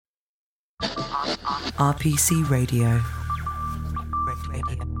RPC Radio.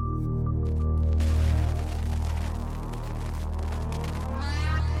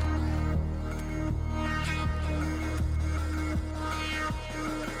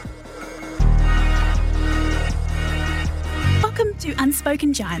 Welcome to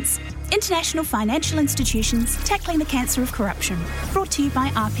Unspoken Giants, international financial institutions tackling the cancer of corruption, brought to you by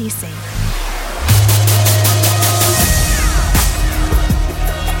RPC.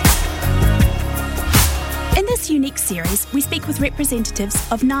 In this unique series, we speak with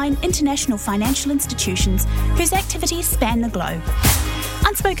representatives of 9 international financial institutions whose activities span the globe.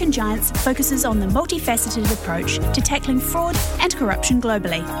 Unspoken Giants focuses on the multifaceted approach to tackling fraud and corruption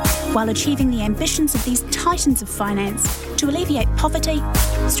globally, while achieving the ambitions of these titans of finance to alleviate poverty,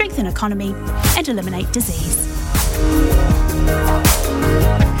 strengthen economy, and eliminate disease.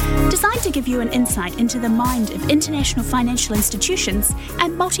 Designed to give you an insight into the mind of international financial institutions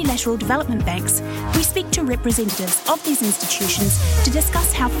and multilateral development banks, we speak to representatives of these institutions to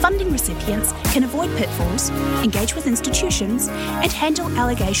discuss how funding recipients can avoid pitfalls, engage with institutions, and handle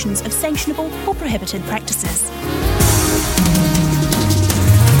allegations of sanctionable or prohibited practices.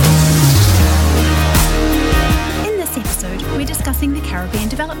 In this episode, we're discussing the Caribbean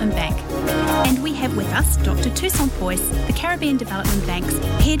Development Bank. And we have with us Dr. Toussaint Boyce, the Caribbean Development Bank's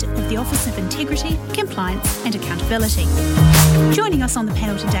Head of the Office of Integrity, Compliance and Accountability. Joining us on the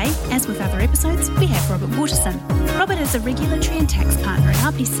panel today, as with other episodes, we have Robert Waterson. Robert is a regulatory and tax partner at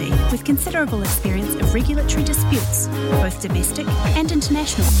RPC with considerable experience of regulatory disputes, both domestic and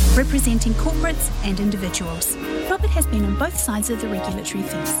international, representing corporates and individuals. Robert has been on both sides of the regulatory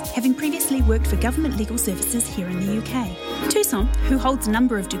fence, having previously worked for government legal services here in the UK. Toussaint, who holds a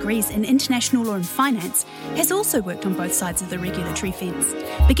number of degrees in international law and finance, has also worked on both sides of the regulatory fence,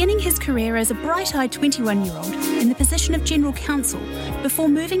 beginning his career as a bright-eyed 21-year-old in the position of General Counsel before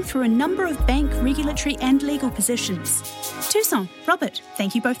moving through a number of bank, regulatory and legal positions. Toussaint, Robert,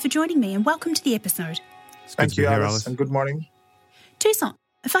 thank you both for joining me and welcome to the episode. Thank you, Alice, and good morning. Toussaint,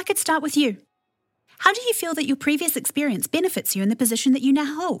 if I could start with you. How do you feel that your previous experience benefits you in the position that you now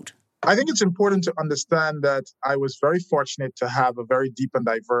hold? I think it's important to understand that I was very fortunate to have a very deep and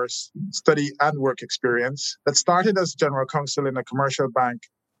diverse study and work experience that started as general counsel in a commercial bank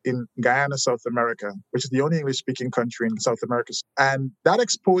in Guyana, South America, which is the only English-speaking country in South America. And that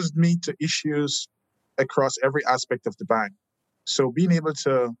exposed me to issues across every aspect of the bank. So being able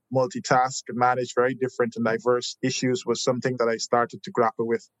to multitask and manage very different and diverse issues was something that I started to grapple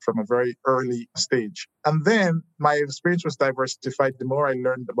with from a very early stage. And then my experience was diversified the more I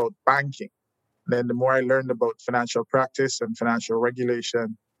learned about banking. Then the more I learned about financial practice and financial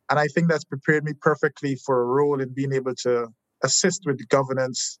regulation. And I think that's prepared me perfectly for a role in being able to assist with the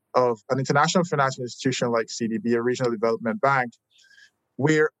governance of an international financial institution like CDB, a regional development bank,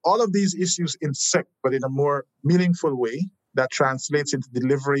 where all of these issues intersect, but in a more meaningful way that translates into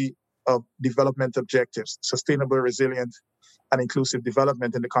delivery of development objectives, sustainable, resilient, and inclusive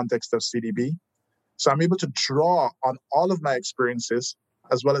development in the context of CDB. So I'm able to draw on all of my experiences,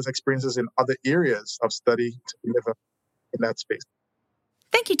 as well as experiences in other areas of study to deliver in that space.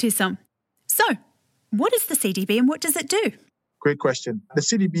 Thank you, Toussaint. So, what is the CDB and what does it do? Great question. The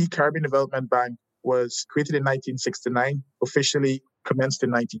CDB, Caribbean Development Bank, was created in 1969, officially commenced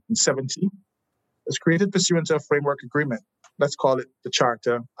in 1970. It was created pursuant to a framework agreement, let's call it the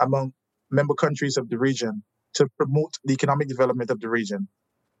charter, among member countries of the region to promote the economic development of the region.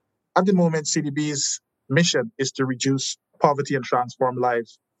 At the moment, CDB's mission is to reduce poverty and transform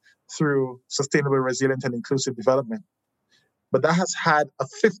lives through sustainable, resilient, and inclusive development. But that has had a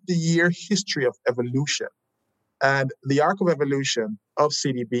 50-year history of evolution. And the arc of evolution of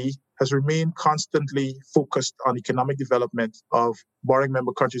CDB has remained constantly focused on economic development of borrowing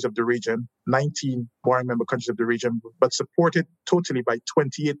member countries of the region, 19 borrowing member countries of the region, but supported totally by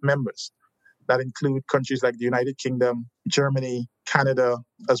 28 members. That include countries like the United Kingdom, Germany, Canada,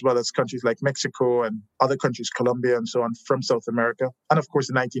 as well as countries like Mexico and other countries, Colombia and so on, from South America, and of course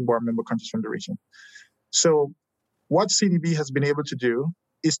the 19 borrowing member countries from the region. So what CDB has been able to do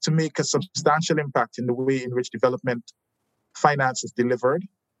is to make a substantial impact in the way in which development finance is delivered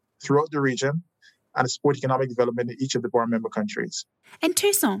throughout the region and support economic development in each of the borrowing member countries. And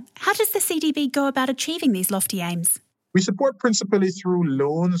Toussaint, how does the CDB go about achieving these lofty aims? We support principally through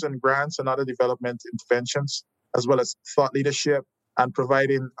loans and grants and other development interventions, as well as thought leadership and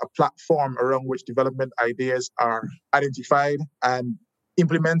providing a platform around which development ideas are identified and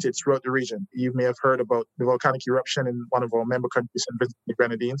implemented throughout the region. You may have heard about the volcanic eruption in one of our member countries, in the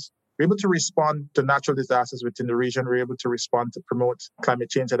Grenadines. We're able to respond to natural disasters within the region. We're able to respond to promote climate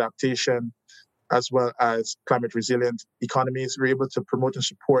change adaptation, as well as climate resilient economies. We're able to promote and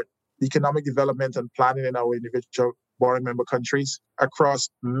support economic development and planning in our individual borrowing member countries across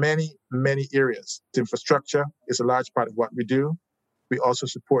many, many areas. Infrastructure is a large part of what we do. We also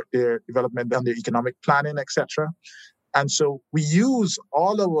support their development and their economic planning, etc. And so we use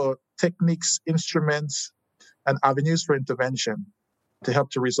all our techniques, instruments, and avenues for intervention to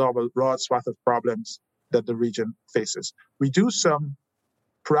help to resolve a broad swath of problems that the region faces. We do some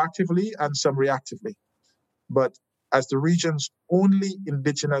proactively and some reactively. But as the region's only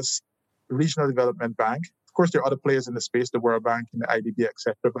indigenous regional development bank, of course, there are other players in the space, the World Bank and the IDB,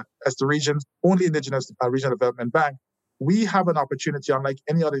 etc. But as the region's only indigenous regional development bank, we have an opportunity, unlike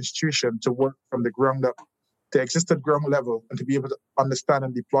any other institution, to work from the ground up, to exist at ground level, and to be able to understand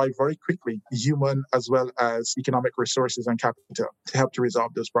and deploy very quickly human as well as economic resources and capital to help to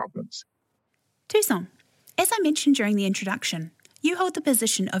resolve those problems. Toussaint, as I mentioned during the introduction, you hold the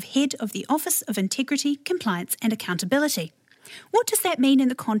position of Head of the Office of Integrity, Compliance and Accountability. What does that mean in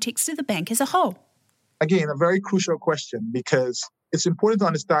the context of the bank as a whole? Again, a very crucial question, because it's important to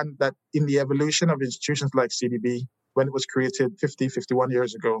understand that in the evolution of institutions like CDB, when it was created 51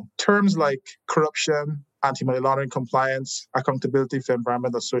 years ago, terms like corruption, anti-money laundering compliance, accountability for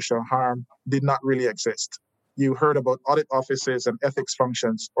environmental social harm did not really exist. You heard about audit offices and ethics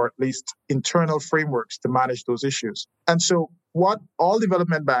functions, or at least internal frameworks to manage those issues. And so what all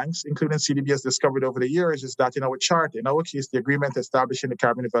development banks, including CDB, has discovered over the years is that in our chart, in our case, the agreement establishing the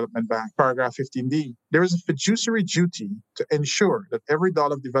Caribbean Development Bank, paragraph 15D, there is a fiduciary duty to ensure that every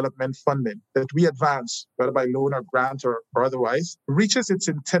dollar of development funding that we advance, whether by loan or grant or otherwise, reaches its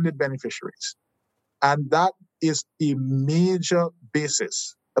intended beneficiaries. And that is a major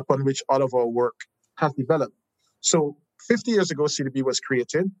basis upon which all of our work has developed. So 50 years ago, CDB was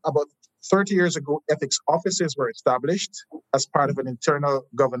created. About 30 years ago, ethics offices were established as part of an internal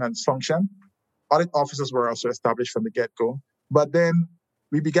governance function. Audit offices were also established from the get-go. But then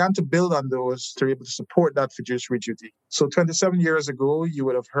we began to build on those to be able to support that fiduciary duty. So 27 years ago, you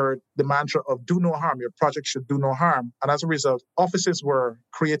would have heard the mantra of do no harm. Your project should do no harm. And as a result, offices were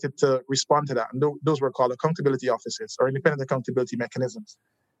created to respond to that. And those were called accountability offices or independent accountability mechanisms.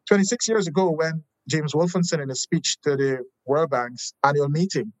 26 years ago, when James Wolfensohn, in a speech to the World Bank's annual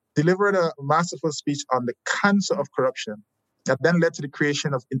meeting, delivered a masterful speech on the cancer of corruption that then led to the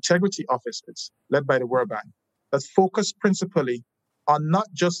creation of integrity offices led by the World Bank that focused principally on not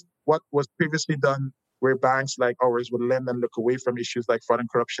just what was previously done, where banks like ours would lend and look away from issues like fraud and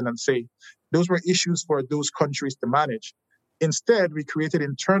corruption and say those were issues for those countries to manage. Instead, we created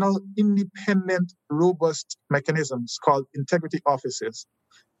internal, independent, robust mechanisms called integrity offices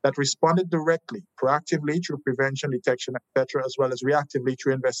that responded directly, proactively through prevention, detection, etc., as well as reactively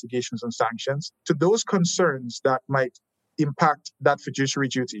through investigations and sanctions to those concerns that might impact that fiduciary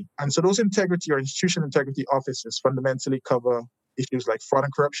duty. And so those integrity or institution integrity offices fundamentally cover issues like fraud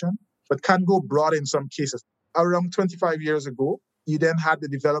and corruption, but can go broad in some cases. Around 25 years ago, you then had the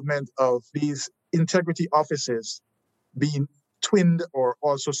development of these integrity offices being twinned or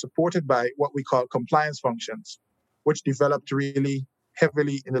also supported by what we call compliance functions, which developed really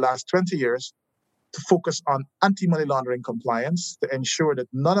heavily in the last 20 years to focus on anti-money laundering compliance to ensure that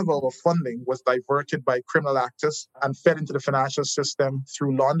none of our funding was diverted by criminal actors and fed into the financial system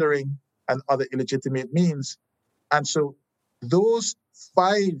through laundering and other illegitimate means. And so those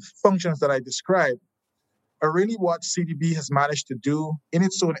 5 functions that I described are really what CDB has managed to do in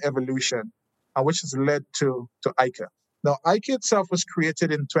its own evolution, and which has led to ICA. Now, ICA itself was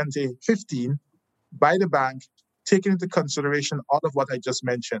created in 2015 by the bank, taking into consideration all of what I just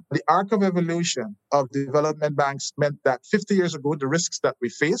mentioned. The arc of evolution of development banks meant that 50 years ago, the risks that we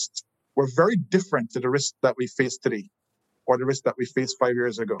faced were very different to the risks that we face today, or the risks that we faced 5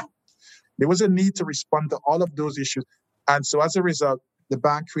 years ago. There was a need to respond to all of those issues. And so as a result, the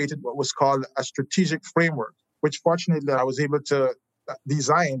bank created what was called a strategic framework, which fortunately I was able to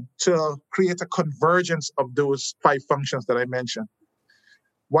design to create a convergence of those 5 functions that I mentioned.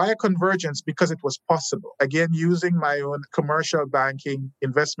 Why a convergence? Because it was possible. Again, using my own commercial banking,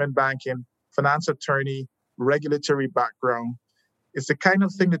 investment banking, finance attorney, regulatory background, it's the kind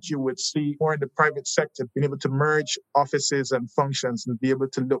of thing that you would see more in the private sector, being able to merge offices and functions and be able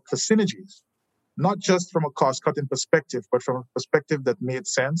to look for synergies, not just from a cost-cutting perspective, but from a perspective that made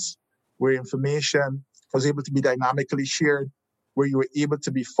sense, where information was able to be dynamically shared, where you were able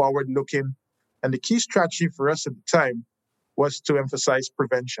to be forward-looking. And the key strategy for us at the time was to emphasize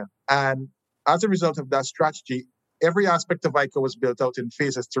prevention. And as a result of that strategy, every aspect of ICA was built out in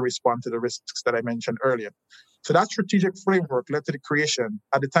phases to respond to the risks that I mentioned earlier. So that strategic framework led to the creation,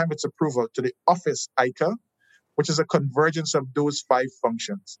 at the time of its approval, to the Office ICA, which is a convergence of those 5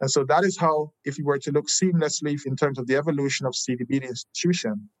 functions. And so that is how, if you were to look seamlessly in terms of the evolution of CDB, the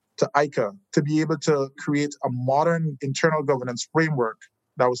institution, to ICA to be able to create a modern internal governance framework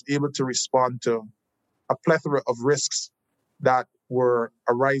that was able to respond to a plethora of risks that were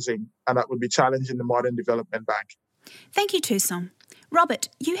arising and that would be challenging the modern development bank. Thank you, Toussaint. Robert,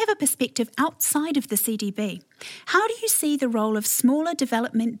 you have a perspective outside of the CDB. How do you see the role of smaller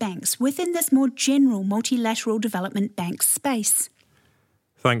development banks within this more general multilateral development bank space?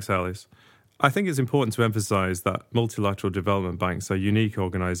 Thanks, Alice. I think it's important to emphasise that multilateral development banks are unique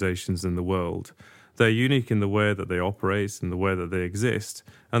organisations in the world. They're unique in the way that they operate, in the way that they exist,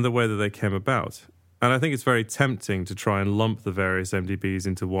 and the way that they came about. And I think it's very tempting to try and lump the various MDBs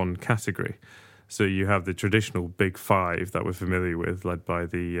into one category. So you have the traditional big five that we're familiar with, led by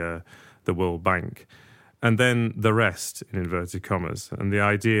the World Bank, and then the rest, in inverted commas, and the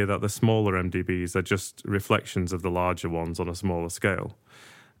idea that the smaller MDBs are just reflections of the larger ones on a smaller scale.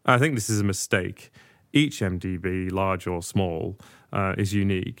 I think this is a mistake. Each MDB, large or small, is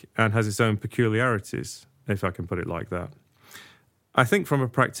unique and has its own peculiarities, if I can put it like that. I think from a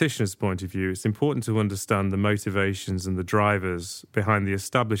practitioner's point of view, it's important to understand the motivations and the drivers behind the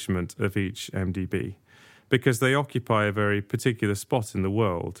establishment of each MDB, because they occupy a very particular spot in the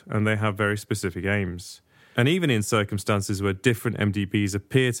world and they have very specific aims. And even in circumstances where different MDBs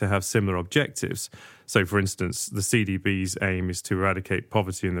appear to have similar objectives, so for instance, the CDB's aim is to eradicate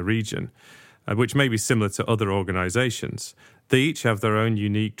poverty in the region, which may be similar to other organisations, they each have their own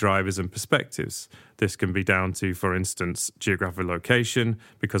unique drivers and perspectives. This can be down to, for instance, geographic location,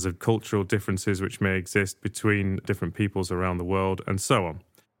 because of cultural differences which may exist between different peoples around the world, and so on.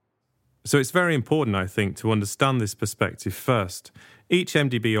 So it's very important, I think, to understand this perspective first. Each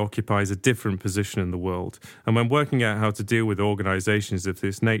MDB occupies a different position in the world, and when working out how to deal with organisations of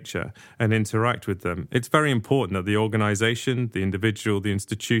this nature and interact with them, it's very important that the organisation, the individual, the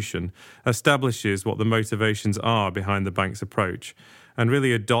institution establishes what the motivations are behind the bank's approach and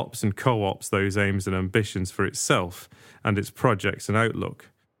really adopts and co-opts those aims and ambitions for itself and its projects and outlook.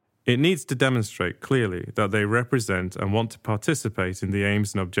 It needs to demonstrate clearly that they represent and want to participate in the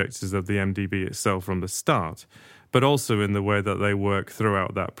aims and objectives of the MDB itself from the start, but also in the way that they work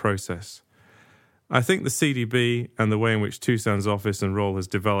throughout that process. I think the CDB and the way in which Toussaint's office and role has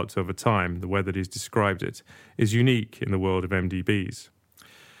developed over time, the way that he's described it, is unique in the world of MDBs.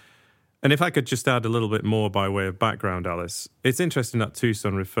 And if I could just add a little bit more by way of background, Alice, it's interesting that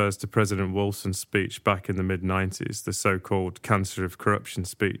Toussaint refers to President Wolfson's speech back in the mid-90s, the so-called Cancer of Corruption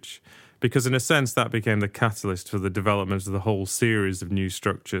speech, because in a sense that became the catalyst for the development of the whole series of new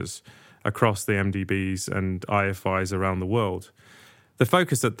structures across the MDBs and IFIs around the world. The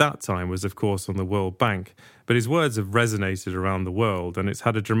focus at that time was, of course, on the World Bank, but his words have resonated around the world and it's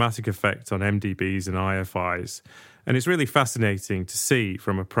had a dramatic effect on MDBs and IFIs. And it's really fascinating to see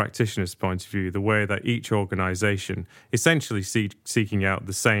from a practitioner's point of view the way that each organisation, essentially seeking out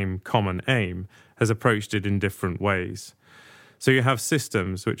the same common aim, has approached it in different ways. So you have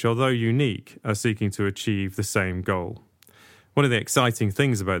systems which, although unique, are seeking to achieve the same goal. One of the exciting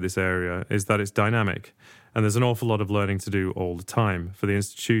things about this area is that it's dynamic, and there's an awful lot of learning to do all the time for the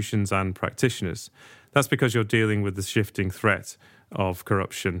institutions and practitioners. That's because you're dealing with the shifting threat of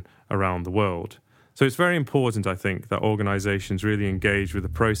corruption around the world. So it's very important, I think, that organisations really engage with the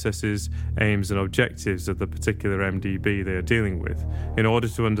processes, aims and objectives of the particular MDB they are dealing with in order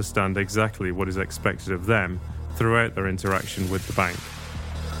to understand exactly what is expected of them throughout their interaction with the bank.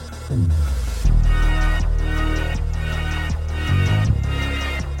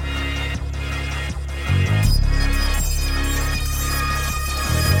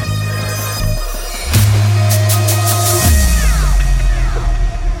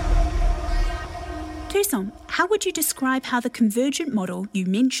 Toussaint, how would you describe how the convergent model you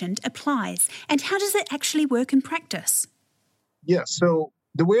mentioned applies, and how does it actually work in practice? Yes, so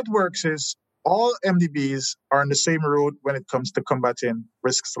the way it works is all MDBs are on the same road when it comes to combating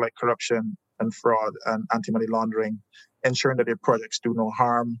risks like corruption and fraud and anti-money laundering, ensuring that their projects do no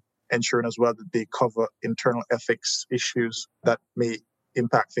harm, ensuring as well that they cover internal ethics issues that may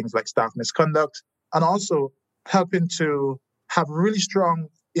impact things like staff misconduct, and also helping to have really strong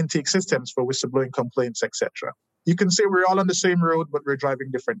intake systems for whistleblowing complaints, etc. You can say we're all on the same road, but we're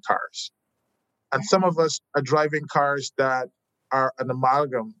driving different cars. And some of us are driving cars that are an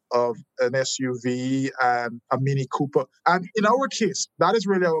amalgam of an SUV and a Mini Cooper. And in our case, that is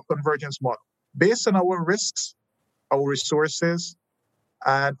really our convergence model. Based on our risks, our resources,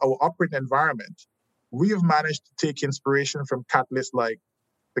 and our operating environment, we have managed to take inspiration from catalysts like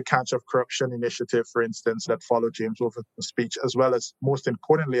the Cancer of Corruption initiative, for instance, that followed James Wolfson's speech, as well as, most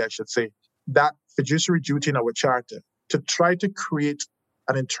importantly, I should say, that fiduciary duty in our charter to try to create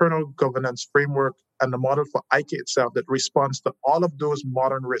an internal governance framework and the model for ICA itself that responds to all of those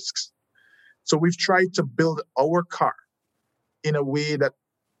modern risks. So we've tried to build our car in a way that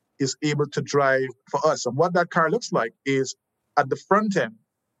is able to drive for us. And what that car looks like is, at the front end,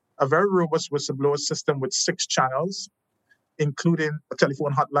 a very robust whistleblower system with 6 channels, including a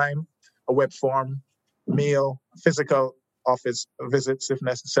telephone hotline, a web form, mail, physical office visits if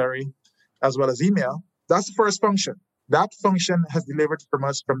necessary, as well as email. That's the first function. That function has delivered from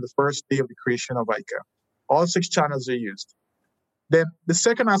us from the first day of the creation of ICA. All 6 channels are used. Then the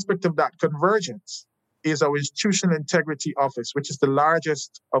second aspect of that convergence is our Institutional Integrity Office, which is the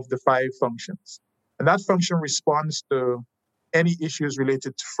largest of the 5 functions. And that function responds to any issues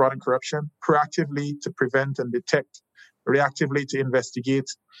related to fraud and corruption, proactively to prevent and detect, reactively to investigate,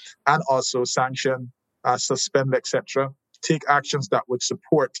 and also sanction, suspend, etc. Take actions that would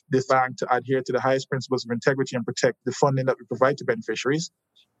support the bank to adhere to the highest principles of integrity and protect the funding that we provide to beneficiaries.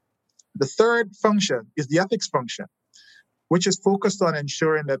 The third function is the ethics function, which is focused on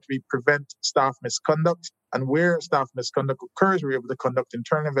ensuring that we prevent staff misconduct, and where staff misconduct occurs, we're able to conduct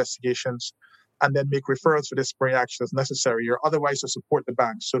internal investigations and then make referrals for disciplinary action as necessary, or otherwise to support the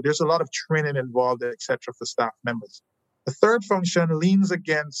bank. So there's a lot of training involved, etc., for staff members. The third function leans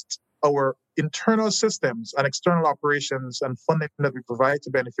against our internal systems and external operations and funding that we provide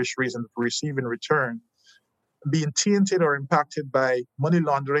to beneficiaries and receive in return being tainted or impacted by money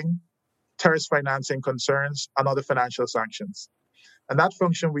laundering, terrorist financing concerns, and other financial sanctions. And that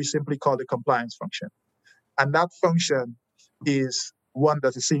function we simply call the compliance function. And that function is one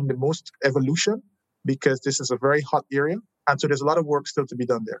that is seeing the most evolution because this is a very hot area. And so there's a lot of work still to be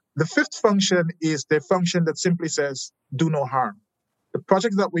done there. The fifth function is the function that simply says, do no harm. The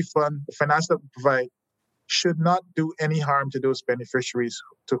projects that we fund, the finance that we provide, should not do any harm to those beneficiaries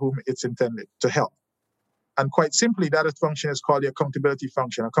to whom it's intended to help. And quite simply, that function is called the accountability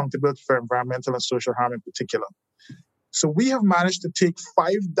function, accountability for environmental and social harm in particular. So we have managed to take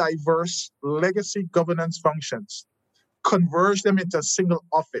 5 diverse legacy governance functions, converge them into a single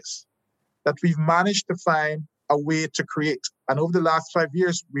office that we've managed to find a way to create. And over the last 5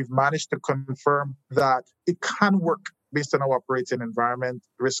 years, we've managed to confirm that it can work based on our operating environment,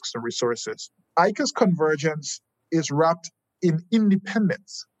 risks, and resources. ICA's convergence is wrapped in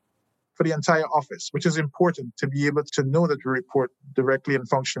independence for the entire office, which is important to be able to know that we report directly and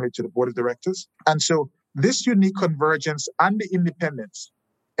functionally to the board of directors. And so this unique convergence and the independence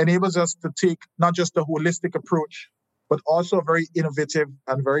enables us to take not just a holistic approach, but also a very innovative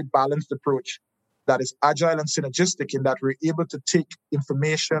and very balanced approach that is agile and synergistic in that we're able to take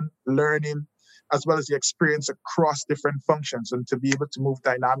information, learning, as well as the experience across different functions and to be able to move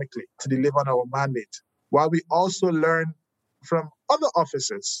dynamically to deliver on our mandate, while we also learn from other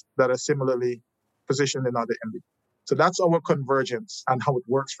offices that are similarly positioned in other MDBs. So that's our convergence and how it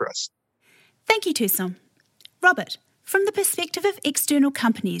works for us. Thank you, Toussaint. Robert, from the perspective of external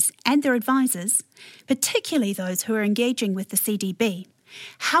companies and their advisors, particularly those who are engaging with the CDB,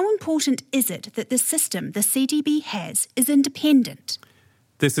 how important is it that the system the CDB has is independent?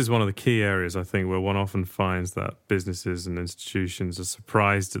 This is one of the key areas, I think, where one often finds that businesses and institutions are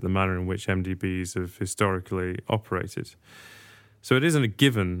surprised at the manner in which MDBs have historically operated. So it isn't a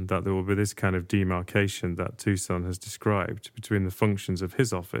given that there will be this kind of demarcation that Toussaint has described between the functions of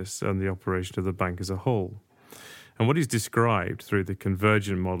his office and the operation of the bank as a whole. And what he's described through the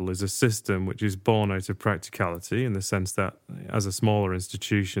convergent model is a system which is born out of practicality in the sense that as a smaller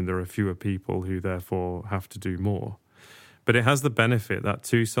institution, there are fewer people who therefore have to do more. But it has the benefit that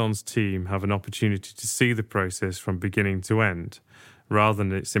Toussaint's team have an opportunity to see the process from beginning to end, rather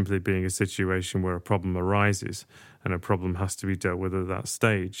than it simply being a situation where a problem arises and a problem has to be dealt with at that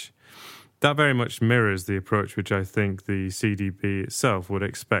stage. That very much mirrors the approach which I think the CDB itself would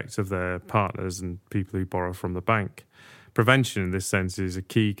expect of their partners and people who borrow from the bank. Prevention in this sense is a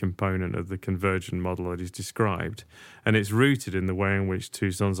key component of the convergent model that is described, and it's rooted in the way in which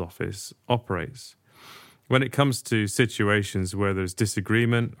Toussaint's office operates. When it comes to situations where there's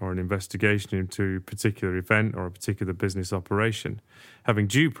disagreement or an investigation into a particular event or a particular business operation, having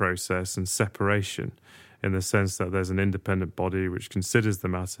due process and separation in the sense that there's an independent body which considers the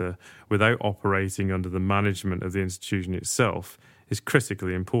matter without operating under the management of the institution itself is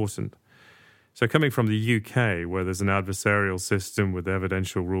critically important. So coming from the UK, where there's an adversarial system with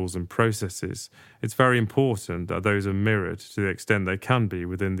evidential rules and processes, it's very important that those are mirrored to the extent they can be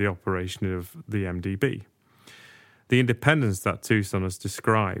within the operation of the MDB. The independence that Toussaint has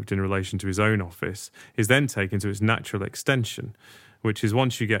described in relation to his own office is then taken to its natural extension, which is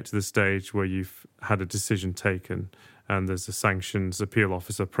once you get to the stage where you've had a decision taken and there's a sanctions appeal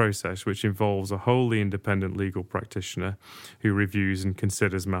officer process, which involves a wholly independent legal practitioner who reviews and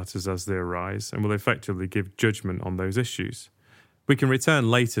considers matters as they arise and will effectively give judgment on those issues. We can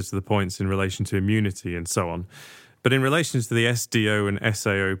return later to the points in relation to immunity and so on, but in relation to the SDO and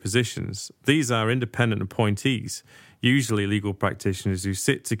SAO positions, these are independent appointees, usually legal practitioners who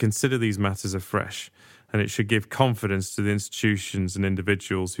sit to consider these matters afresh, and it should give confidence to the institutions and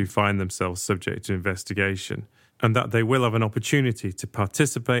individuals who find themselves subject to investigation, and that they will have an opportunity to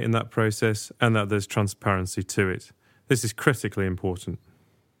participate in that process and that there's transparency to it. This is critically important.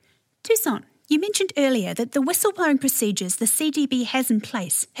 Toussaint, you mentioned earlier that the whistleblowing procedures the CDB has in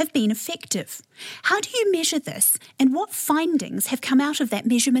place have been effective. How do you measure this, and what findings have come out of that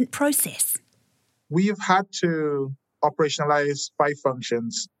measurement process? We've had to operationalize 5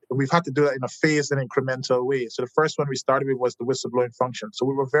 functions. We've had to do that in a phased and incremental way. So the first one we started with was the whistleblowing function. So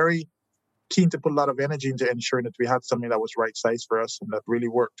we were very keen to put a lot of energy into ensuring that we had something that was right size for us and that really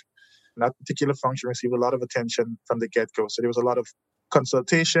worked. And that particular function received a lot of attention from the get-go. So there was a lot of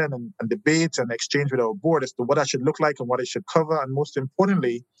consultation and debate and exchange with our board as to what that should look like and what it should cover. And most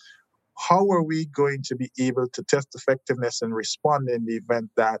importantly, how are we going to be able to test effectiveness and respond in the event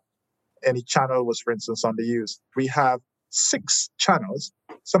that any channel was, for instance, underused? We have 6 channels.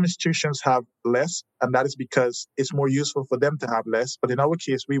 Some institutions have less, and that is because it's more useful for them to have less. But in our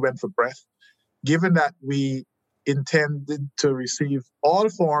case, we went for breadth. Given that we intended to receive all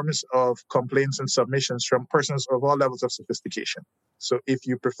forms of complaints and submissions from persons of all levels of sophistication. So if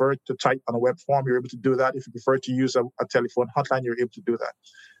you prefer to type on a web form, you're able to do that. If you prefer to use a telephone hotline, you're able to do that.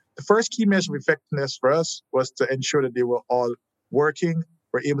 The first key measure of effectiveness for us was to ensure that they were all working,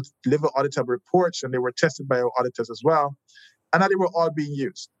 were able to deliver auditable reports, and they were tested by our auditors as well, and that they were all being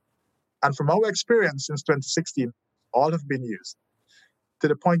used. And from our experience since 2016, all have been used, to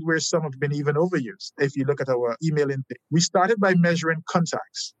the point where some have been even overused. If you look at our email intake, we started by measuring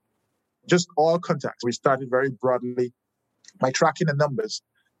contacts, just all contacts. We started very broadly by tracking the numbers,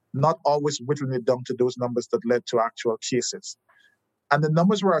 not always whittling it down to those numbers that led to actual cases. And the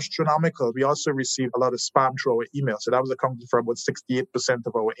numbers were astronomical. We also received a lot of spam through our email. So that was accounting for about 68%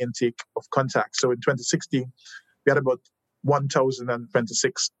 of our intake of contacts. So in 2016, we had about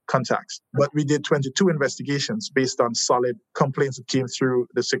 1,026 contacts. But we did 22 investigations based on solid complaints that came through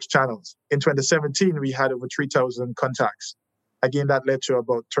the 6 channels. In 2017, we had over 3,000 contacts. Again, that led to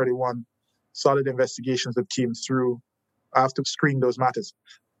about 31 solid investigations that came through after screening those matters.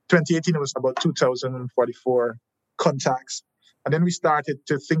 2018, it was about 2,044 contacts. And then we started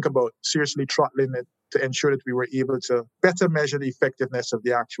to think about seriously throttling it to ensure that we were able to better measure the effectiveness of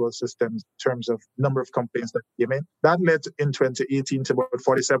the actual systems in terms of number of complaints that came in. That led in 2018 to about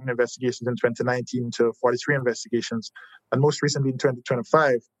 47 investigations, in 2019 to 43 investigations, and most recently in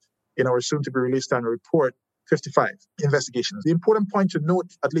 2025, in our soon-to-be-released annual report, 55 investigations. The important point to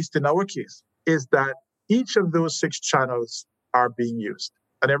note, at least in our case, is that each of those 6 channels are being used.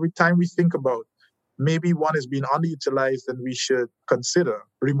 And every time we think about maybe one is being underutilized and we should consider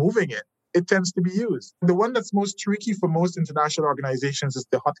removing it, it tends to be used. The one that's most tricky for most international organizations is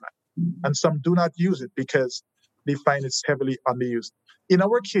the hotline. And some do not use it because they find it's heavily underused. In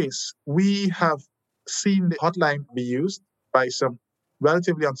our case, we have seen the hotline be used by some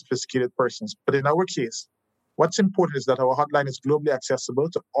relatively unsophisticated persons. But in our case, what's important is that our hotline is globally accessible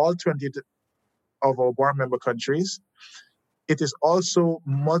to all 28 of our board member countries. It is also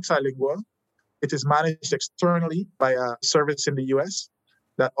multilingual. It is managed externally by a service in the US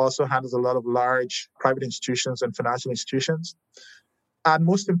that also handles a lot of large private institutions and financial institutions. And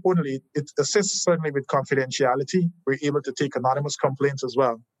most importantly, it assists certainly with confidentiality. We're able to take anonymous complaints as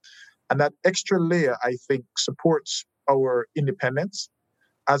well. And that extra layer, I think, supports our independence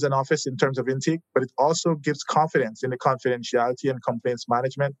as an office in terms of intake, but it also gives confidence in the confidentiality and complaints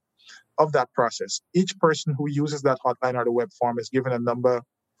management of that process. Each person who uses that hotline or the web form is given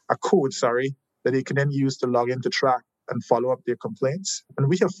a code, that they can then use to log in to track and follow up their complaints. And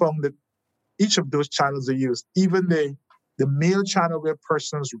we have found that each of those channels are used. Even the mail channel where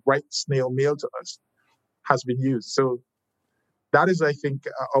persons write snail mail to us has been used. So that is, I think,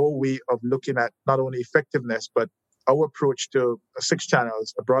 our way of looking at not only effectiveness, but our approach to 6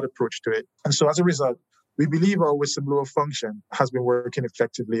 channels, a broad approach to it. And so as a result, we believe our whistleblower function has been working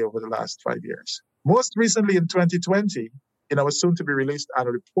effectively over the last 5 years. Most recently in 2020, in our soon-to-be-released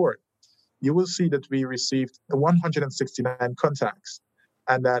annual report, you will see that we received 169 contacts,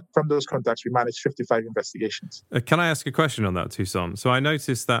 and that from those contacts, we managed 55 investigations. Can I ask a question on that, Toussaint? So I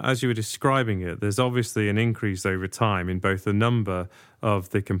noticed that as you were describing it, there's obviously an increase over time in both the number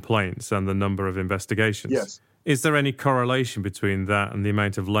of the complaints and the number of investigations. Yes. Is there any correlation between that and the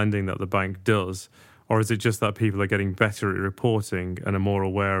amount of lending that the bank does? Or is it just that people are getting better at reporting and are more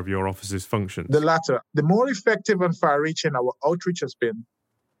aware of your office's functions? The latter. The more effective and far-reaching our outreach has been,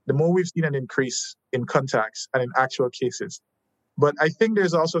 the more we've seen an increase in contacts and in actual cases. But I think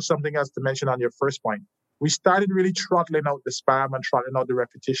there's also something else to mention on your first point. We started really throttling out the spam and throttling out the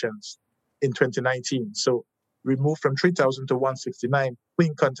repetitions in 2019. So we moved from 3,000 to 169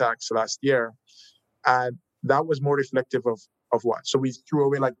 clean contacts last year. And that was more reflective of what? So we threw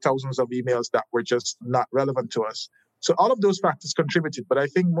away like thousands of emails that were just not relevant to us. So all of those factors contributed. But I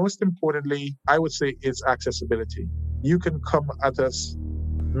think most importantly, I would say it's accessibility. You can come at us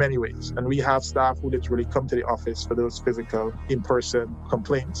many ways. And we have staff who literally come to the office for those physical, in-person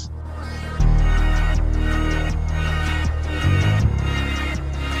complaints.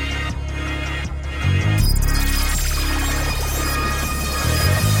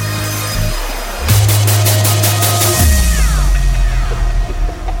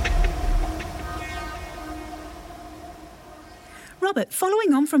 Robert,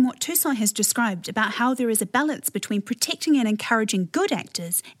 following on from what Toussaint has described about how there is a balance between protecting and encouraging good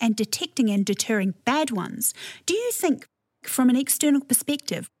actors and detecting and deterring bad ones, do you think, from an external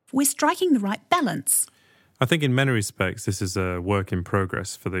perspective, we're striking the right balance? I think in many respects this is a work in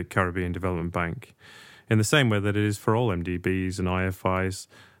progress for the Caribbean Development Bank. In the same way that it is for all MDBs and IFIs,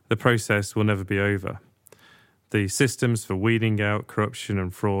 the process will never be over. The systems for weeding out corruption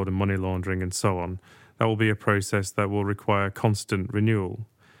and fraud and money laundering and so on, that will be a process that will require constant renewal.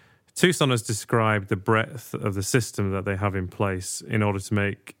 Toussaint has described the breadth of the system that they have in place in order to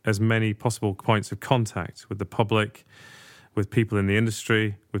make as many possible points of contact with the public, with people in the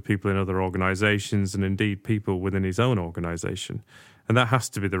industry, with people in other organisations, and indeed people within his own organisation. And that has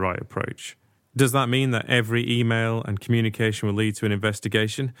to be the right approach. Does that mean that every email and communication will lead to an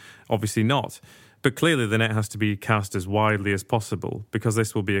investigation? Obviously not. But clearly the net has to be cast as widely as possible because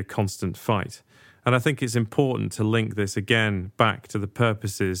this will be a constant fight. And I think it's important to link this again back to the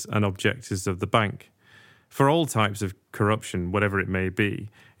purposes and objectives of the bank. For all types of corruption, whatever it may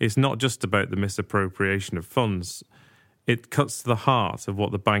be, it's not just about the misappropriation of funds. It cuts to the heart of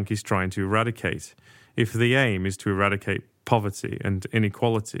what the bank is trying to eradicate. If the aim is to eradicate poverty and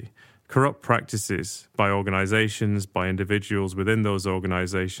inequality, corrupt practices by organisations, by individuals within those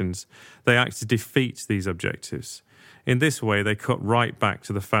organisations, they act to defeat these objectives. In this way, they cut right back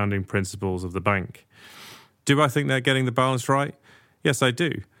to the founding principles of the bank. Do I think they're getting the balance right? Yes, I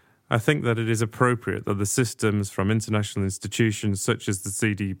do. I think that it is appropriate that the systems from international institutions such as the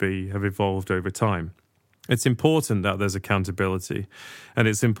CDB have evolved over time. It's important that there's accountability, and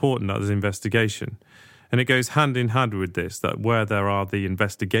it's important that there's investigation. And it goes hand in hand with this, that where there are the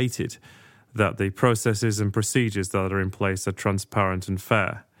investigated, that the processes and procedures that are in place are transparent and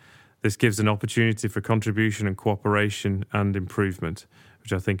fair. This gives an opportunity for contribution and cooperation and improvement,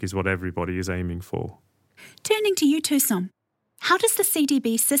 which I think is what everybody is aiming for. Turning to you, Toussaint, how does the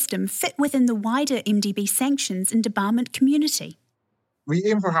CDB system fit within the wider MDB sanctions and debarment community? We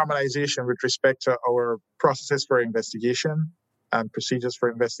aim for harmonization with respect to our processes for investigation and procedures for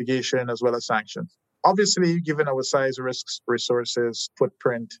investigation as well as sanctions. Obviously, given our size, risks, resources,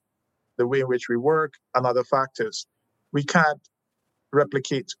 footprint, the way in which we work, and other factors, we can't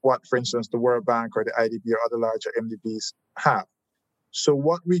replicate what, for instance, the World Bank or the IDB or other larger MDBs have. So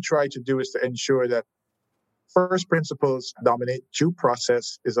what we try to do is to ensure that first principles dominate. Due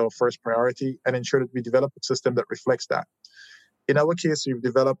process is our first priority, and ensure that we develop a system that reflects that. In our case, we've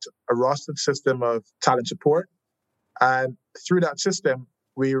developed a rostered system of talent support, and through that system,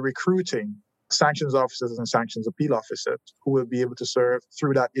 we're recruiting sanctions officers and sanctions appeal officers who will be able to serve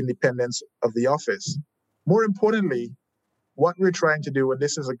through that independence of the office. More importantly, what we're trying to do, and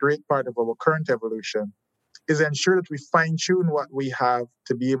this is a great part of our current evolution, is ensure that we fine-tune what we have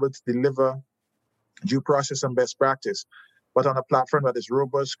to be able to deliver due process and best practice, but on a platform that is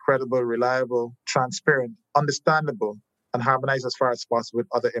robust, credible, reliable, transparent, understandable, and harmonized as far as possible with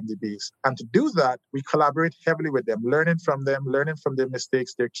other MDBs. And to do that, we collaborate heavily with them, learning from their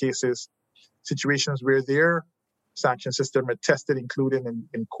mistakes, their cases, situations where their sanction system are tested, including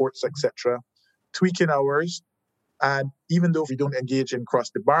in courts, etc., tweaking ours. And even though we don't engage in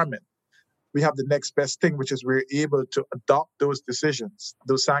cross-debarment, we have the next best thing, which is we're able to adopt those decisions,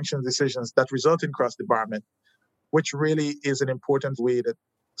 those sanction decisions that result in cross-debarment, which really is an important way that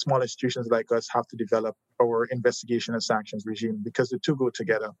small institutions like us have to develop our investigation and sanctions regime, because the two go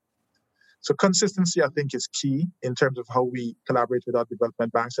together. So consistency, I think, is key in terms of how we collaborate with our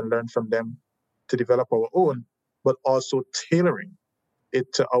development banks and learn from them to develop our own, but also tailoring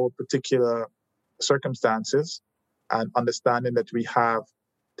it to our particular circumstances and understanding that we have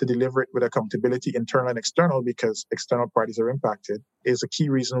to deliver it with accountability, internal and external, because external parties are impacted, is a key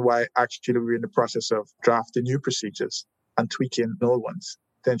reason why actually we're in the process of drafting new procedures and tweaking old ones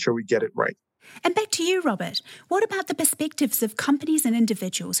to ensure we get it right. And back to you, Robert. What about the perspectives of companies and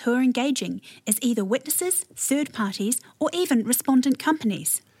individuals who are engaging as either witnesses, third parties, or even respondent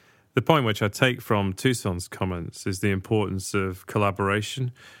companies? The point which I take from Toussaint's comments is the importance of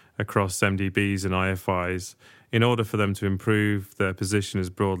collaboration across MDBs and IFIs in order for them to improve their position as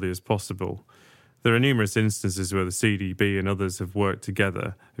broadly as possible. There are numerous instances where the CDB and others have worked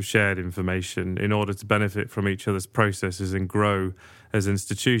together, have shared information in order to benefit from each other's processes and grow as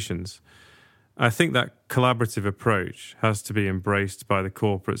institutions. I think that collaborative approach has to be embraced by the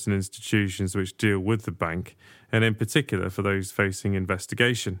corporates and institutions which deal with the bank, and in particular for those facing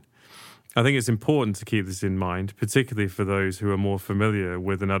investigation. I think it's important to keep this in mind, particularly for those who are more familiar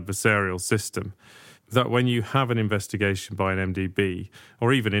with an adversarial system, that when you have an investigation by an MDB,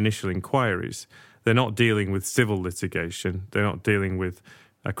 or even initial inquiries, they're not dealing with civil litigation, they're not dealing with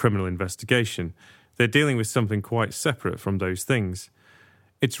a criminal investigation, they're dealing with something quite separate from those things.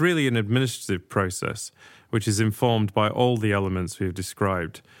 It's really an administrative process which is informed by all the elements we have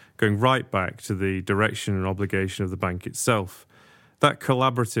described, going right back to the direction and obligation of the bank itself. That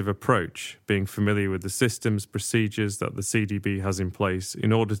collaborative approach, being familiar with the systems, procedures that the CDB has in place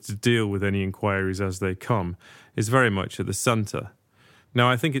in order to deal with any inquiries as they come, is very much at the centre. Now,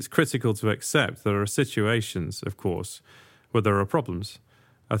 I think it's critical to accept there are situations, of course, where there are problems.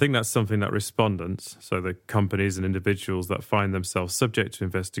 I think that's something that respondents, so the companies and individuals that find themselves subject to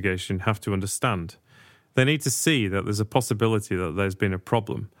investigation, have to understand. They need to see that there's a possibility that there's been a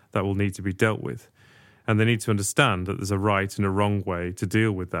problem that will need to be dealt with. And they need to understand that there's a right and a wrong way to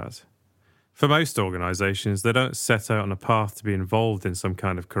deal with that. For most organisations, they don't set out on a path to be involved in some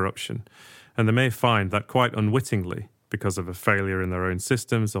kind of corruption, and they may find that quite unwittingly, because of a failure in their own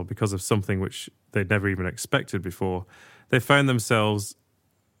systems or because of something which they'd never even expected before, they found themselves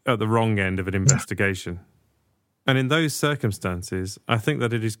at the wrong end of an investigation. And in those circumstances, I think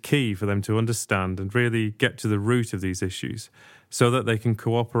that it is key for them to understand and really get to the root of these issues so that they can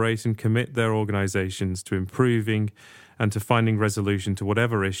cooperate and commit their organisations to improving and to finding resolution to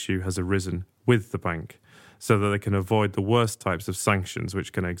whatever issue has arisen with the bank, so that they can avoid the worst types of sanctions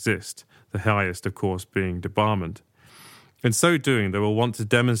which can exist, the highest, of course, being debarment. In so doing, they will want to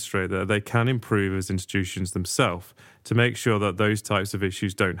demonstrate that they can improve as institutions themselves to make sure that those types of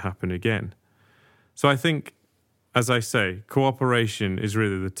issues don't happen again. So I think, as I say, cooperation is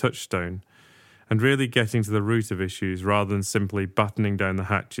really the touchstone, and really getting to the root of issues rather than simply battening down the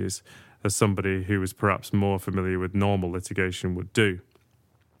hatches as somebody who is perhaps more familiar with normal litigation would do.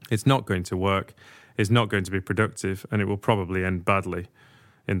 It's not going to work, it's not going to be productive, and it will probably end badly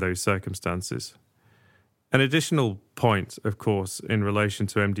in those circumstances. An additional point, of course, in relation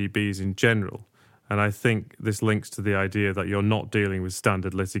to MDBs in general, and I think this links to the idea that you're not dealing with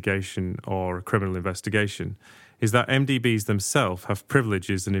standard litigation or a criminal investigation, is that MDBs themselves have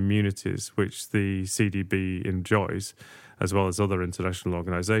privileges and immunities which the CDB enjoys, as well as other international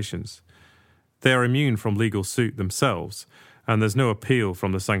organisations. They are immune from legal suit themselves, and there's no appeal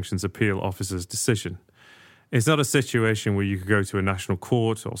from the Sanctions Appeal Officer's decision. It's not a situation where you could go to a national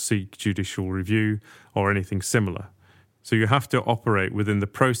court or seek judicial review or anything similar. So you have to operate within the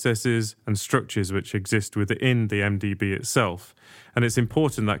processes and structures which exist within the MDB itself. And it's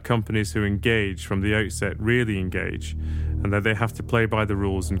important that companies who engage from the outset really engage, and that they have to play by the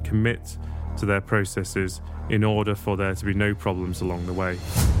rules and commit to their processes in order for there to be no problems along the way.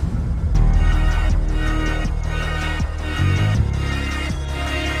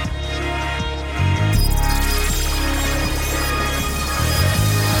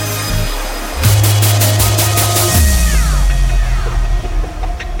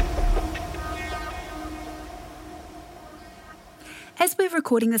 As we're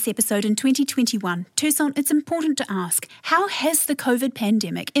recording this episode in 2021, Toussaint, it's important to ask, how has the COVID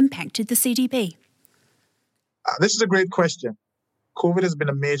pandemic impacted the CDB? This is a great question. COVID has been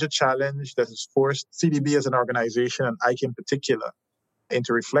a major challenge that has forced CDB as an organization, and IKE in particular,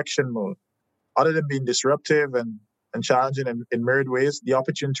 into reflection mode. Other than being disruptive and challenging in myriad ways, the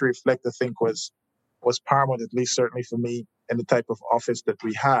opportunity to reflect, I think, was paramount, at least certainly for me, in the type of office that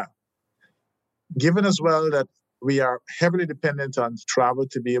we have. Given as well that we are heavily dependent on travel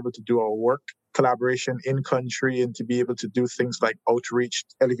to be able to do our work, collaboration in country, and to be able to do things like outreach,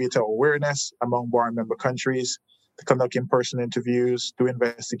 elevate our awareness among bar member countries, to conduct in-person interviews, do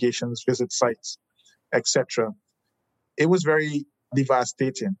investigations, visit sites, etc. It was very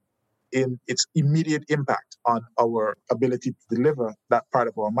devastating in its immediate impact on our ability to deliver that part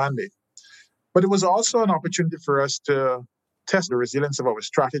of our mandate. But it was also an opportunity for us to test the resilience of our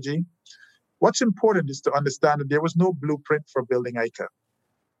strategy. What's important is to understand that there was no blueprint for building ICA.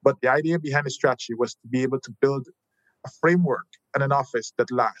 But the idea behind the strategy was to be able to build a framework and an office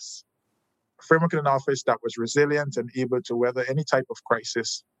that lasts. A framework and an office that was resilient and able to weather any type of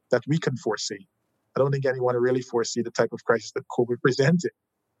crisis that we can foresee. I don't think anyone really foresee the type of crisis that COVID presented.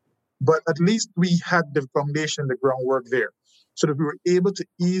 But at least we had the foundation, the groundwork there, so that we were able to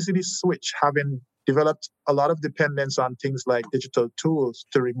easily switch, having developed a lot of dependence on things like digital tools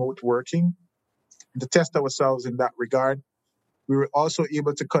to remote working, to test ourselves in that regard. We were also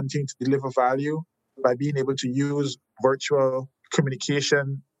able to continue to deliver value by being able to use virtual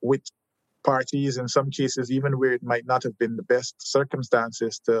communication with parties, in some cases, even where it might not have been the best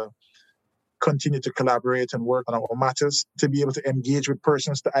circumstances, to continue to collaborate and work on our matters, to be able to engage with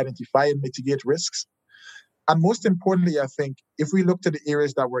persons to identify and mitigate risks. And most importantly, I think, if we look to the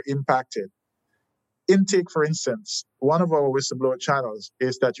areas that were impacted, intake, for instance, one of our whistleblower channels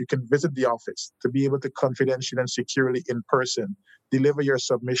is that you can visit the office to be able to confidentially and securely in person deliver your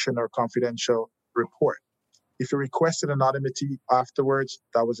submission or confidential report. If you requested anonymity afterwards,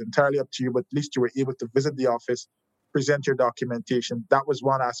 that was entirely up to you, but at least you were able to visit the office, present your documentation. That was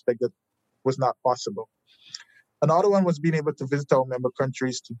one aspect that was not possible. Another one was being able to visit our member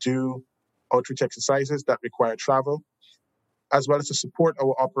countries to do outreach exercises that require travel, as well as to support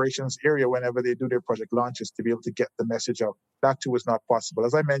our operations area whenever they do their project launches to be able to get the message out. That too was not possible.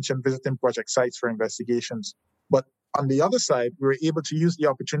 As I mentioned, visiting project sites for investigations. But on the other side, we were able to use the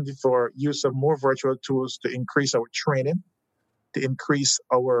opportunity for use of more virtual tools to increase our training, to increase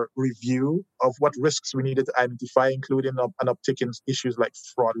our review of what risks we needed to identify, including an uptick in issues like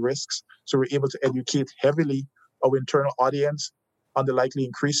fraud risks. So we're able to educate heavily our internal audience on the likely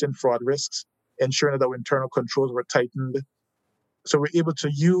increase in fraud risks, ensuring that our internal controls were tightened. So we're able to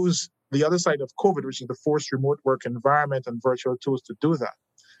use the other side of COVID, which is the forced remote work environment, and virtual tools to do that.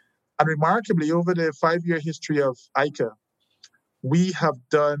 And remarkably, over the 5-year history of ICA, we have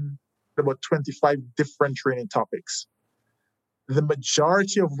done about 25 different training topics, the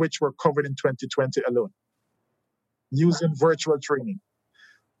majority of which were covered in 2020 alone, using virtual training.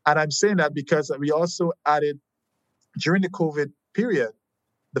 And I'm saying that because we also added, during the COVID period,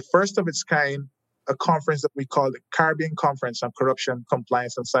 the first of its kind, a conference that we called the Caribbean Conference on Corruption,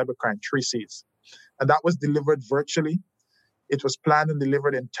 Compliance, and Cybercrime, 3Cs. And that was delivered virtually. It was planned and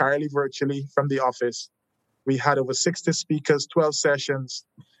delivered entirely virtually from the office. We had over 60 speakers, 12 sessions,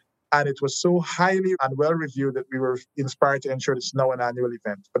 and it was so highly and well reviewed that we were inspired to ensure it's now an annual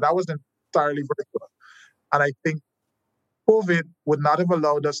event. But that was entirely virtual. And I think COVID would not have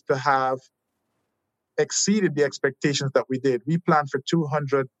allowed us to have exceeded the expectations that we did. We planned for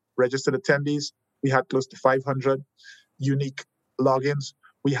 200 registered attendees. We had close to 500 unique logins.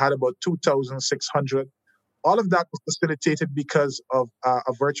 We had about 2,600. All of that was facilitated because of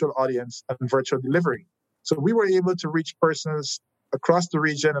a virtual audience and virtual delivery. So we were able to reach persons across the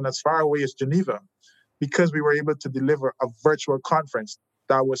region and as far away as Geneva because we were able to deliver a virtual conference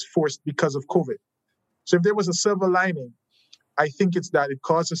that was forced because of COVID. So if there was a silver lining, I think it's that it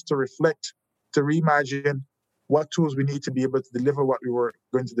caused us to reflect, to reimagine what tools we need to be able to deliver what we were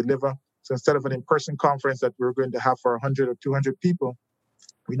going to deliver. So instead of an in-person conference that we were going to have for 100 or 200 people,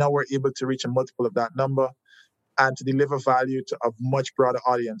 we now were able to reach a multiple of that number and to deliver value to a much broader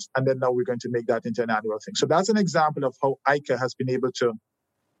audience. And then now we're going to make that into an annual thing. So that's an example of how ICA has been able to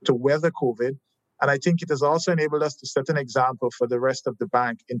weather COVID. And I think it has also enabled us to set an example for the rest of the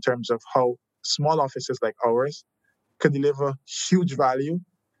bank in terms of how small offices like ours can deliver huge value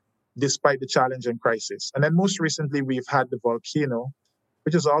despite the challenge and crisis. And then most recently, we've had the volcano,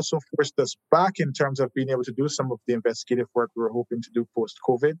 which has also forced us back in terms of being able to do some of the investigative work we were hoping to do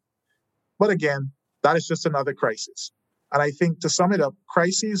post-COVID. But again, that is just another crisis. And I think to sum it up,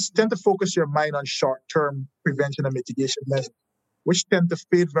 crises tend to focus your mind on short-term prevention and mitigation measures, which tend to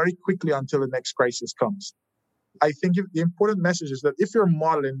fade very quickly until the next crisis comes. I think the important message is that if your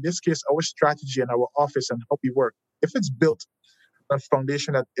model, in this case, our strategy and our office and how we work, if it's built on a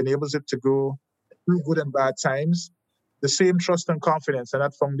foundation that enables it to go through good and bad times, the same trust and confidence, and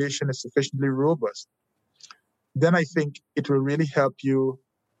that foundation is sufficiently robust, then I think it will really help you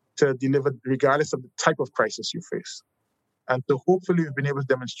to deliver regardless of the type of crisis you face. And so hopefully we've been able to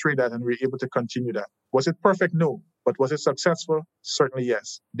demonstrate that and we're able to continue that. Was it perfect? No. But was it successful? Certainly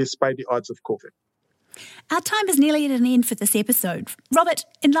yes, despite the odds of COVID. Our time is nearly at an end for this episode. Robert,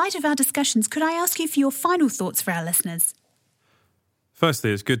 in light of our discussions, could I ask you for your final thoughts for our listeners?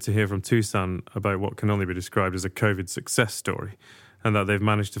 Firstly, it's good to hear from Tucson about what can only be described as a COVID success story, and that they've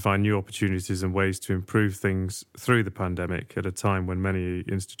managed to find new opportunities and ways to improve things through the pandemic at a time when many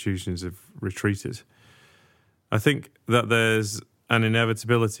institutions have retreated. I think that there's an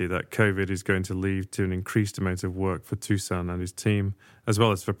inevitability that COVID is going to lead to an increased amount of work for Toussaint and his team, as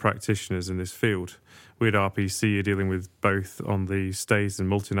well as for practitioners in this field. We at RPC are dealing with both on the state and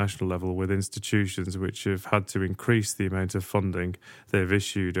multinational level with institutions which have had to increase the amount of funding they've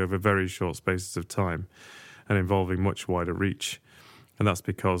issued over very short spaces of time and involving much wider reach. And that's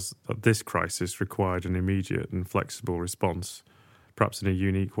because this crisis required an immediate and flexible response, perhaps in a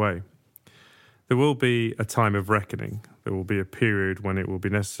unique way. There will be a time of reckoning. There will be a period when it will be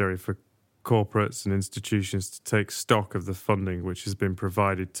necessary for corporates and institutions to take stock of the funding which has been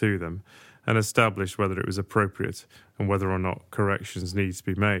provided to them and establish whether it was appropriate and whether or not corrections need to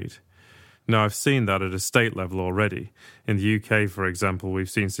be made. Now, I've seen that at a state level already. In the UK, for example, we've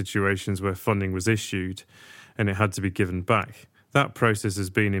seen situations where funding was issued and it had to be given back. That process has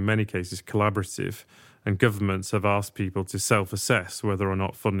been, in many cases, collaborative, and governments have asked people to self-assess whether or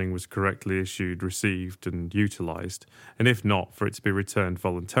not funding was correctly issued, received and utilised, and if not, for it to be returned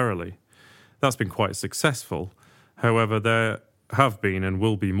voluntarily. That's been quite successful. However, there have been and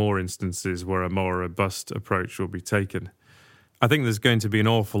will be more instances where a more robust approach will be taken. I think there's going to be an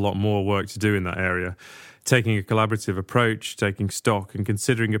awful lot more work to do in that area, taking a collaborative approach, taking stock and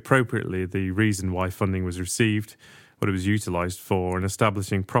considering appropriately the reason why funding was received, what it was utilised for, and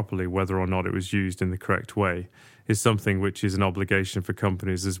establishing properly whether or not it was used in the correct way is something which is an obligation for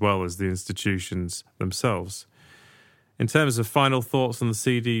companies as well as the institutions themselves. In terms of final thoughts on the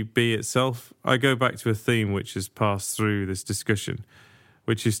CDB itself, I go back to a theme which has passed through this discussion,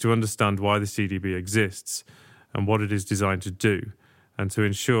 which is to understand why the CDB exists and what it is designed to do, and to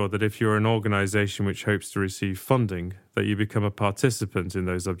ensure that if you're an organisation which hopes to receive funding, that you become a participant in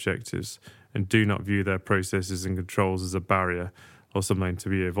those objectives and do not view their processes and controls as a barrier or something to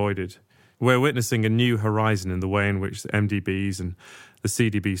be avoided. We're witnessing a new horizon in the way in which the MDBs and the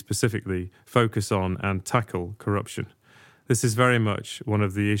CDB specifically focus on and tackle corruption. This is very much one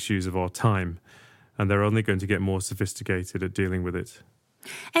of the issues of our time, and they're only going to get more sophisticated at dealing with it.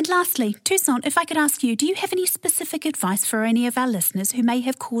 And lastly, Toussaint, if I could ask you, do you have any specific advice for any of our listeners who may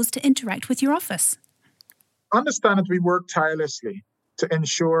have cause to interact with your office? Understand that we work tirelessly to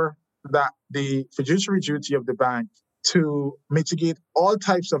ensure that the fiduciary duty of the bank to mitigate all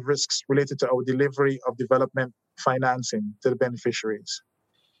types of risks related to our delivery of development financing to the beneficiaries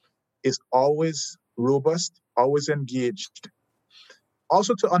is always robust, always engaged.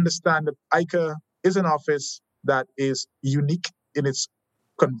 Also to understand that ICA is an office that is unique in its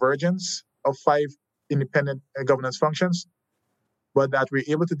convergence of 5 independent governance functions, but that we're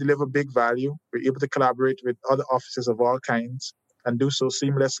able to deliver big value, we're able to collaborate with other offices of all kinds and do so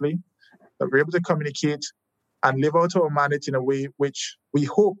seamlessly, that we're able to communicate and live out our mandate in a way which we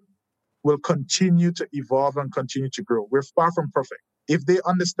hope will continue to evolve and continue to grow. We're far from perfect. If they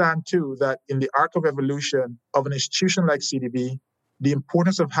understand too that in the arc of evolution of an institution like CDB, the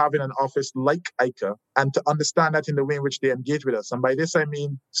importance of having an office like ICA and to understand that in the way in which they engage with us. And by this, I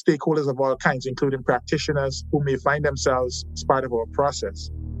mean stakeholders of all kinds, including practitioners who may find themselves as part of our process.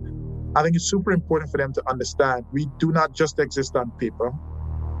 I think it's super important for them to understand we do not just exist on paper.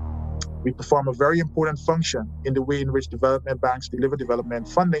 We perform a very important function in the way in which development banks deliver development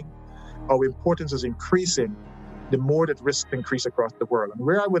funding. Our importance is increasing the more that risks increase across the world. And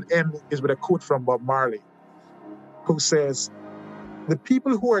where I would end is with a quote from Bob Marley, who says, "The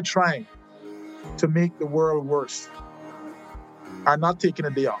people who are trying to make the world worse are not taking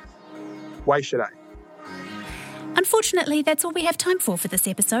a day off. Why should I?" Unfortunately, that's all we have time for this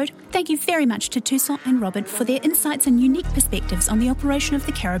episode. Thank you very much to Toussaint and Robert for their insights and unique perspectives on the operation of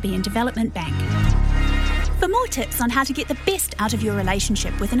the Caribbean Development Bank. For more tips on how to get the best out of your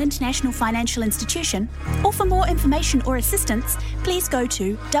relationship with an international financial institution, or for more information or assistance, please go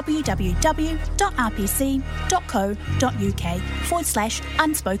to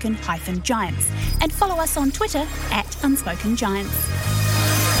www.rpc.co.uk/unspoken-giants and follow us on Twitter @unspokengiants.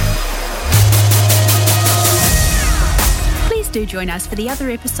 Please do join us for the other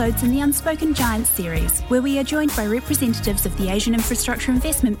episodes in the Unspoken Giants series, where we are joined by representatives of the Asian Infrastructure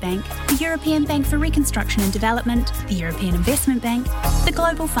Investment Bank, the European Bank for Reconstruction and Development, the European Investment Bank, the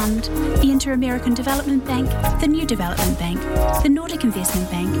Global Fund, the Inter-American Development Bank, the New Development Bank, the Nordic Investment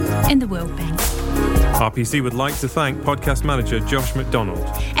Bank, and the World Bank. RPC would like to thank podcast manager Josh McDonald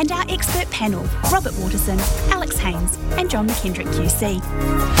and our expert panel, Robert Waterson, Alex Haynes, and John McKendrick QC.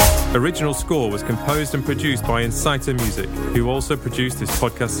 Original score was composed and produced by Inciter Music, who also produced this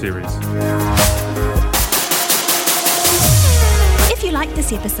podcast series. If you liked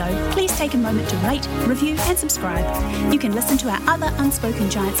this episode, please take a moment to rate, review, and subscribe. You can listen to our other Unspoken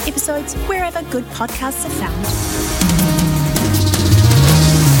Giants episodes wherever good podcasts are found.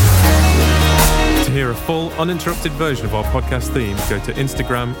 To hear a full, uninterrupted version of our podcast theme, go to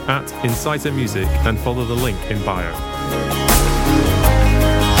Instagram @InciterMusic and follow the link in bio.